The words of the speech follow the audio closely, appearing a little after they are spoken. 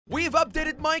we've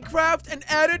updated Minecraft and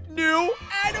added new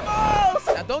animals.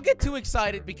 Now, don't get too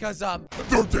excited because, they're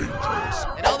dangerous.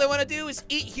 And all they want to do is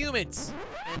eat humans.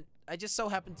 And I just so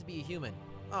happen to be a human.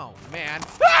 Oh, man.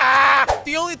 Ah!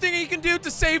 The only thing you can do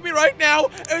to save me right now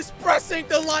is pressing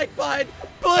the like button.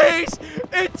 Please,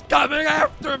 it's coming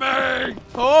after me.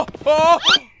 Oh, oh.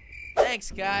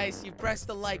 Thanks, guys. You pressed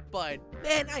the like button.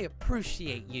 Man, I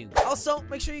appreciate you. Also,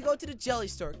 make sure you go to the jelly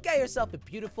store. Get yourself a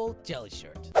beautiful jelly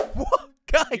shirt. What?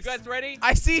 Guys, you guys ready?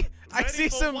 I see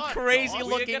some what?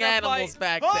 crazy-looking animals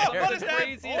back there. What is that?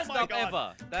 Craziest stuff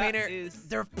ever.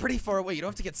 They're pretty far away. You don't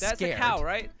have to get scared. That's a cow,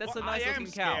 right? That's a nice-looking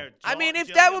cow. Scared, I mean, if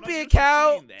Jelly, that would be a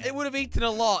cow, that. it would have eaten a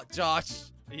lot, Josh.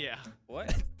 Yeah.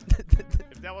 What?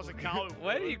 If that was a cow,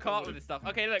 Where do you come up with this stuff?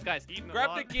 Okay, look, guys. Eaten a Grab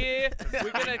lot. the gear.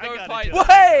 We're gonna go got it, fight. Jelly.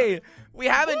 Wait! We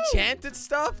have enchanted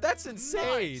stuff? That's insane.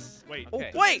 Nice. Wait.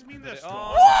 Okay. Does Wait. this mean they're Oh.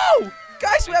 strong? Whoa!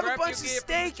 Guys, we have a Grab bunch of your gear from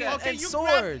steak the and, chest. Okay, and you swords.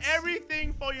 grabbed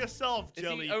everything for yourself, Is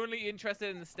Jelly. he only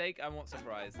interested in the steak? I'm not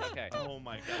surprised. Okay. Oh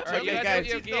my god. Alright, you Jelly guys puts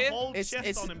your the gear? whole It's- chest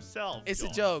it's- on himself. It's a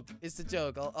Josh. joke. It's a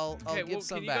joke. I'll Okay, give well,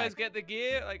 some can you back. guys get the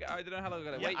gear? Like, I don't know how long I'm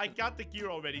gonna Yeah, wait. I got the gear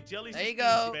already. Jelly's There you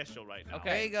just being go. special right now. Okay.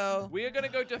 There you go. We are gonna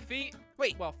go defeat.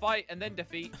 Wait. Well, fight and then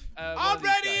defeat. I'm one of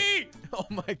these guys. ready! Oh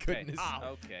my Okay. goodness.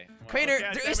 Okay. Crater, Okay,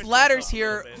 I there's damaged ladders myself a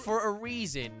here little bit. for a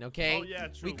reason, okay? Oh, yeah,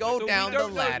 true. We go So down we the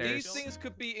don't know. ladders. These things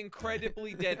could be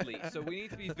incredibly deadly, so we need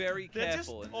to be very They're just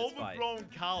careful in this fight. overgrown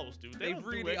cows, dude. They don't do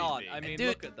really aren't. anything. I mean, Dude.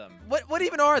 look at them. What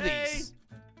even are Hey. these?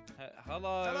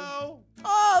 Hello. Hello?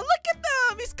 Oh, look at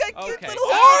them! He's got cute Okay. little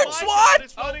Oh horns. my What? God,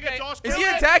 it's running at Okay. Josh. Is he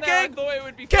Kill it. attacking? I thought it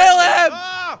would be Kill friendly. him!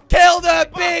 Ah! Kill the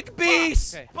big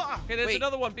beast! Okay. Ah! Okay, there's Wait.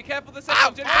 another one. Be careful the Ow,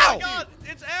 second one. ow! Oh my god!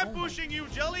 It's ambushing you,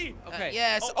 Jelly! Okay.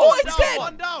 Yes. Oh, Oh, one it's down, dead.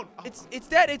 One down. Oh, It's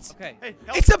dead. It's Okay. hey,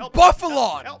 help, it's a help,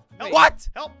 buffalon. Help, help, What?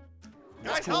 Help!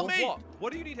 That's Guys, help cool. me! What?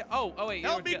 What do you need to? Oh wait.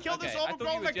 Help me you're kill okay. this I thought you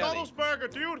overgrown were jelly. McDonald's burger,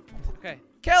 dude! Okay.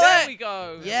 Kill There it. we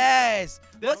go. Yes.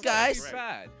 That's Look, not guys. too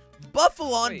bad.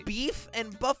 Buffalon Wait. beef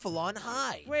and buffalon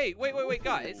high. Wait,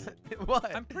 guys.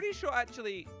 What? I'm pretty sure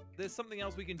actually there's something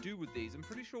else we can do with these. I'm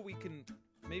pretty sure we can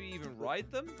maybe even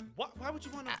ride them. What? Why would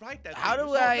you want to write that? How thing?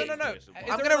 do You're so I- No, no, no. aggressive. Is I'm there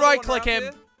gonna another right one click around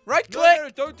him. here? Right No, click. no,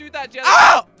 don't do that, Jelly.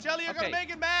 Ow! Jelly, you're gonna Okay.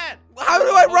 make it mad! How do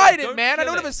I Hold on, ride it, don't man? I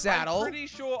kill don't have a it. saddle. I'm pretty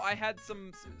sure I had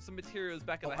some materials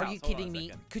back in the Are house. you Hold on kidding a me?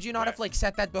 second. Could you not have like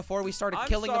set that before we started I'm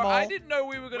killing sorry, them all? I didn't know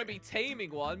we were gonna be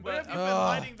taming one, Where but have you been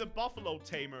hiding the buffalo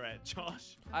tamer at,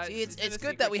 Josh? See, it's been a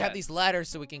good that we have secret these ladders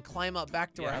so we can climb up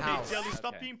back to Yeah, our okay, Hey, house. Jelly,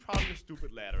 stop Okay. being proud of your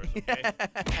stupid ladders, okay?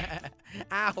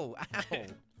 Ow, ow.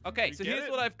 Okay, You so get here's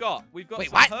it? what I've got. We've got Wait,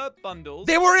 some what? herb bundles.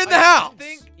 They were in the I house.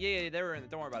 think, yeah, they were in.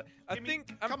 Don't worry about it. I'm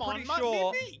Come on, pretty not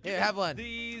sure me. Here, have one.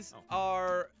 these Oh.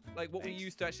 are like what we Thanks.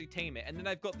 use to actually tame it. And then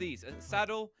I've got these: a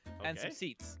saddle and some Okay.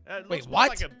 seats. It Wait, looks what?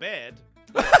 Like a bed.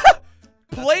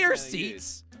 Player gonna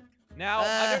seats. Now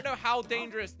I don't know Oh. how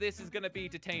dangerous this is gonna be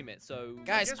to tame it. So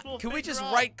Guys, guess we'll can we figure just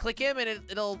out. right click him and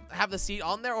it'll have the seat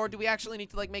on there, or do we actually need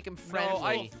to like make him friendly?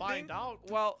 I We'll find think- out.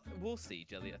 well, we'll see,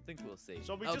 Jelly. I think we'll see.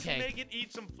 So we just Okay. make it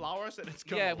eat some flowers and it's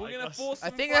gonna Yeah, we're like gonna us. force. I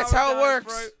some think that's flowers how it down its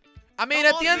works. throat. I mean, Come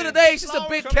at on, the end of the man. day, it's just a Flowers,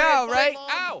 big come here, cow, come right? on.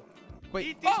 Ow! Wait,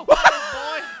 Eat these Oh. flowers,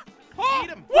 boy. Oh! Eat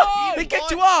 'em. Whoa! he Eat kicked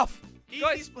boy. you off. Eat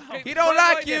Guys, these flowers. okay. He don't Try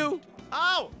like and bite you.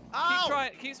 Ow! Ow! Keep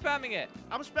trying. Keep spamming it.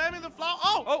 I'm spamming the flower.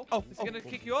 Oh! Oh, is he gonna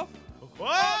kick you off?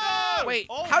 Whoa! Wait,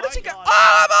 Oh how does my he go? God.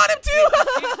 Oh, I'm on him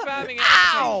Keep too. spamming it.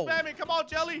 Ow! Spamming. Come on,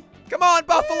 Jelly. Come on,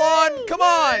 Buffalon. Come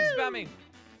on. Keep spamming.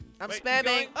 I'm Wait, keep spamming.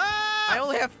 going. Ah! I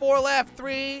only have 4 left.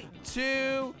 3,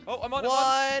 2, Oh, I'm on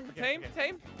 1. it. Tame, Okay.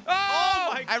 tame. Oh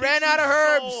Oh! my! I ran out of So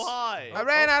herbs. high. I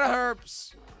ran out of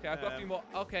herbs. Okay, I've got a few more.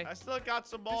 Okay. I still got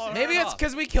some more. Maybe Fair it's enough.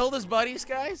 because we killed his buddies,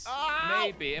 guys. Ow!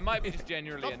 Maybe. It might be just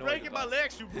genuinely Stop annoyed breaking with my us.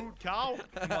 legs, you rude cow.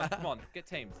 Come on, get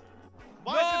tamed.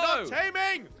 Why is it No! not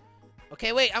taming?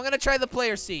 Okay, wait. I'm gonna try the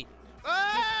player seat.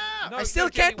 Ah! No, I still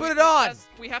Jelly, can't put we- it on.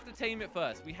 We have to tame it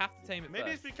first. We have to tame it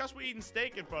Maybe it's first. because we're eating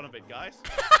steak in front of it, guys.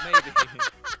 Maybe.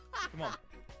 Come on.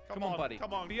 Come on, buddy.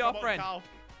 Come on. Be come our on, friend. Cow.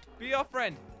 Be our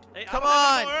friend. Hey, Come I don't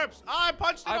have any on. more herbs. Ah, I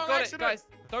punched it I've on got it, accident. guys.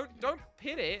 Don't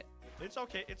hit it. It's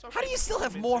okay. It's okay. How do you still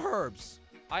have more herbs?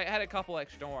 I had a couple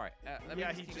extra. Don't worry. Let me Yeah,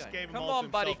 just he keep just going. gave him Come all on, to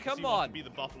buddy. himself 'cause he Come wants on. to be the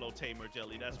buffalo tamer,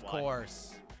 Jelly. That's Of why.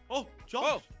 course. Oh, Josh.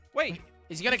 Oh, wait.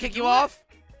 Is he gonna kick you do it? off?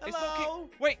 It's not Hello.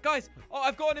 Wait, guys. Oh,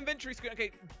 I've got an inventory screen.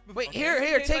 Okay. Wait, Okay, here, in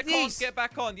here, case take I can't these. Get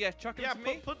back on. Yeah, chuck them Yeah, to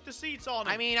me. put the seats on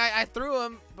him. I mean, I threw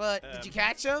him, but did you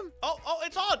catch him? Oh,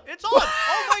 it's on. It's on.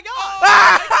 Oh my God.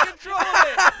 I can control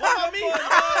it. What about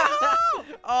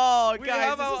me? Oh, We guys,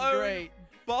 have this our is own great.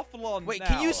 Buffalo. Wait, now.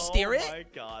 can you steer it? Oh my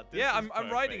God. This Yeah, is I'm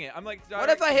riding perfect. it. I'm like. What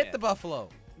if I directing hit it. the buffalo?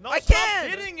 No, I stop can.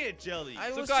 hitting it, Jelly. I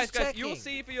So was guys, just you'll checking.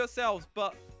 see for yourselves.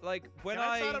 But like when Can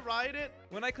I try to ride it?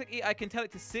 when I click E, I can tell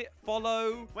it to sit,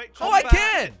 follow. Wait. Oh, come I back.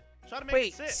 can.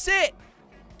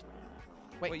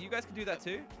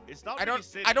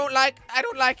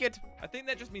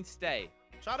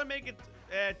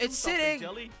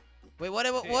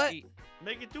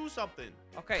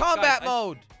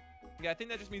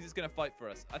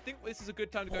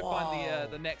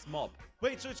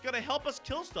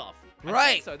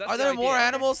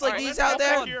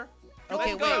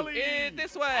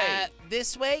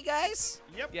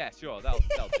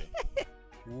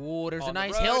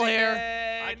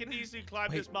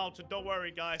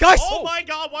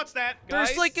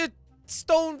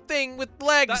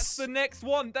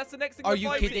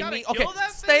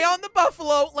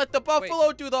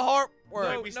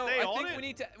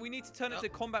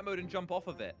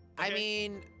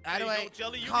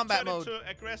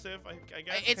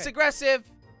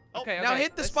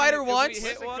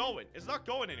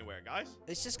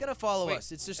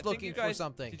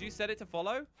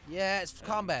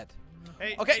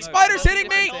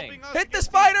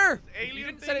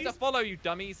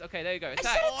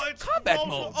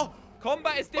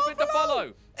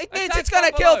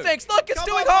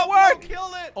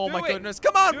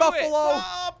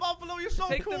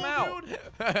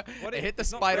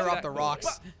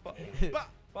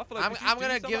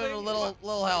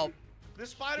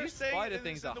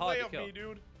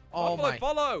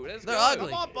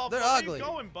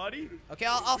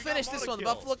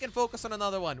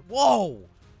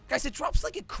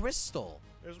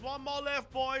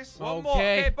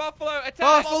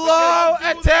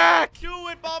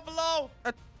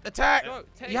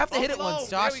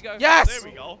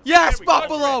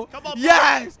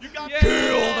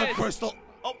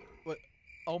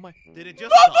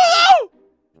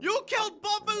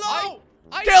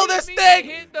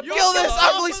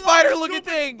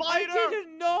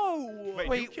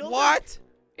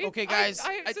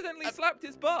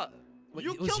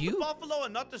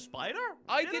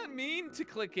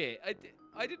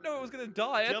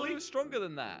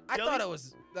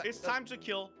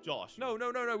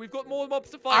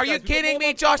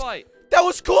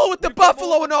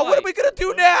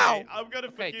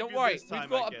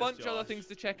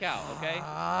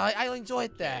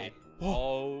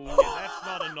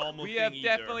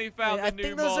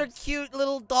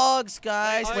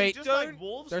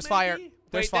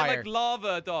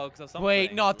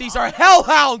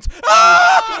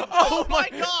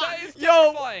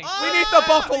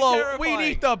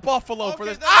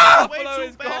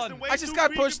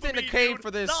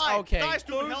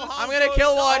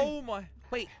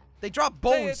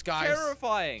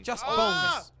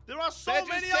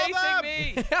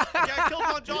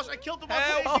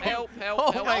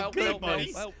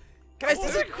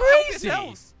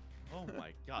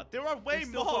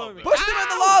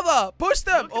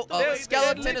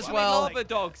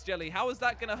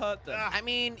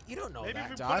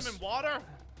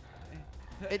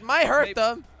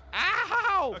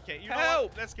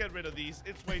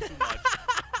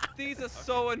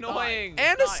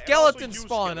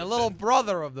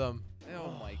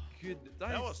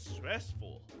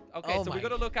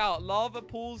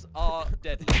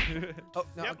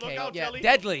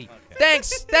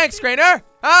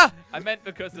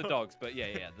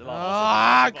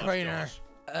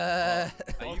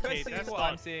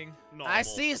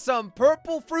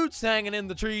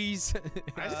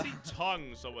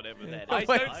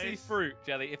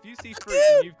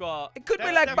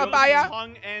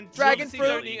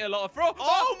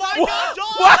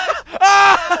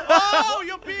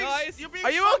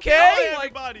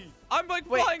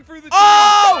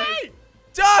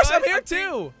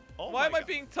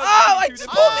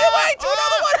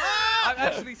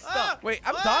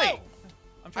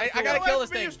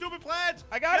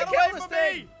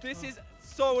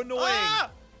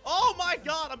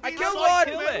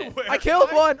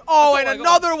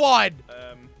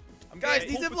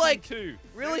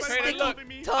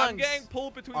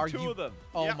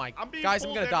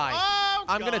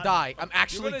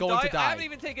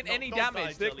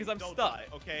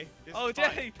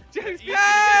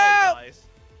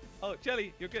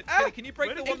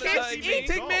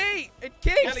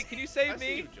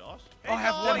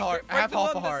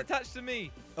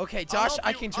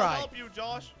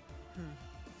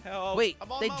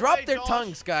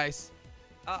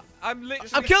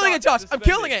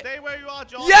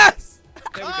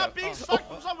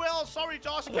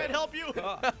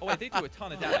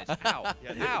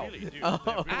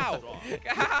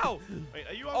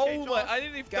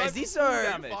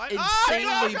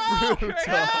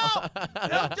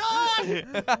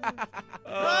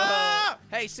 Ah!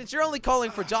 Hey, since you're only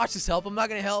calling for Josh's help, I'm not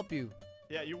gonna help you.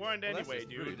 Yeah, you weren't Well, that's anyway, just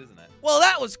dude. rude, isn't it? Well,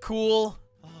 that was cool.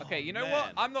 Oh, Okay, you know man.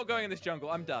 what? I'm not going in this jungle.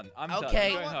 I'm done. I'm done.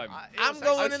 Okay. I'm going home. I'm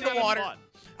going in the water. Fun.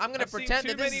 I'm gonna I've seen pretend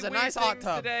too that this many is a weird nice hot things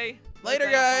tub. Today. Later,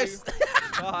 Thank guys.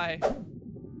 you. Bye.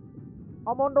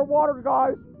 I'm underwater,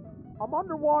 guys. I'm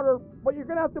underwater, but you're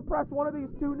gonna have to press one of these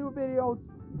 2 new videos.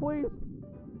 Please.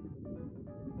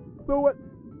 Do it.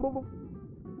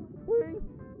 Please.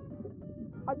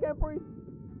 I can't breathe.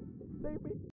 Save me.